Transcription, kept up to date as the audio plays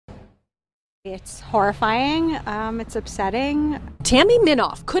It's horrifying. It's upsetting. Tammy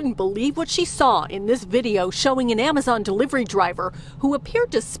Minoff couldn't believe what she saw in this video showing an Amazon delivery driver who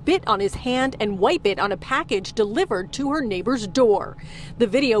appeared to spit on his hand and wipe it on a package delivered to her neighbor's door. The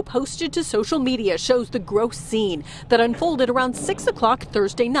video posted to social media shows the gross scene that unfolded around 6 o'clock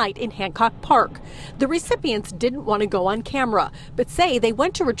Thursday night in Hancock Park. The recipients didn't want to go on camera, but say they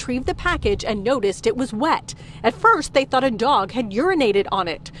went to retrieve the package and noticed it was wet. At first, they thought a dog had urinated on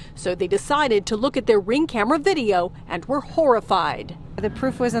it, so they decided to look at their Ring camera video and were horrified. The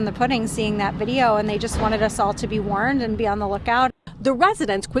proof was in the pudding seeing that video, and they just wanted us all to be warned and be on the lookout. The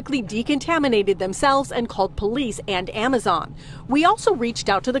residents quickly decontaminated themselves and called police and Amazon. We also reached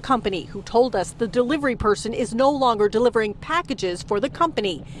out to the company, who told us the delivery person is no longer delivering packages for the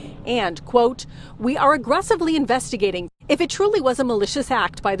company. And, quote, "We are aggressively investigating. If it truly was a malicious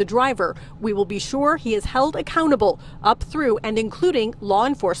act by the driver, we will be sure he is held accountable up through and including law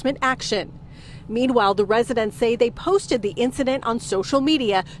enforcement action." Meanwhile, the residents say they posted the incident on social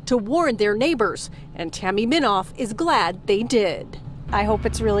media to warn their neighbors, and Tammy Minoff is glad they did. I hope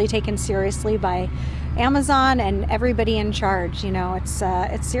it's really taken seriously by Amazon and everybody in charge. You know, it's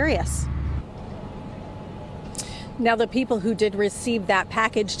serious. Now, the people who did receive that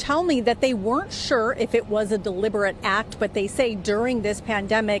package tell me that they weren't sure if it was a deliberate act, but they say during this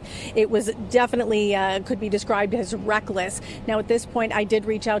pandemic, it was definitely could be described as reckless. Now, at this point, I did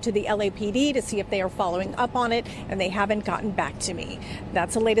reach out to the LAPD to see if they are following up on it, and they haven't gotten back to me.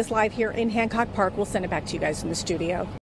 That's the latest live here in Hancock Park. We'll send it back to you guys in the studio.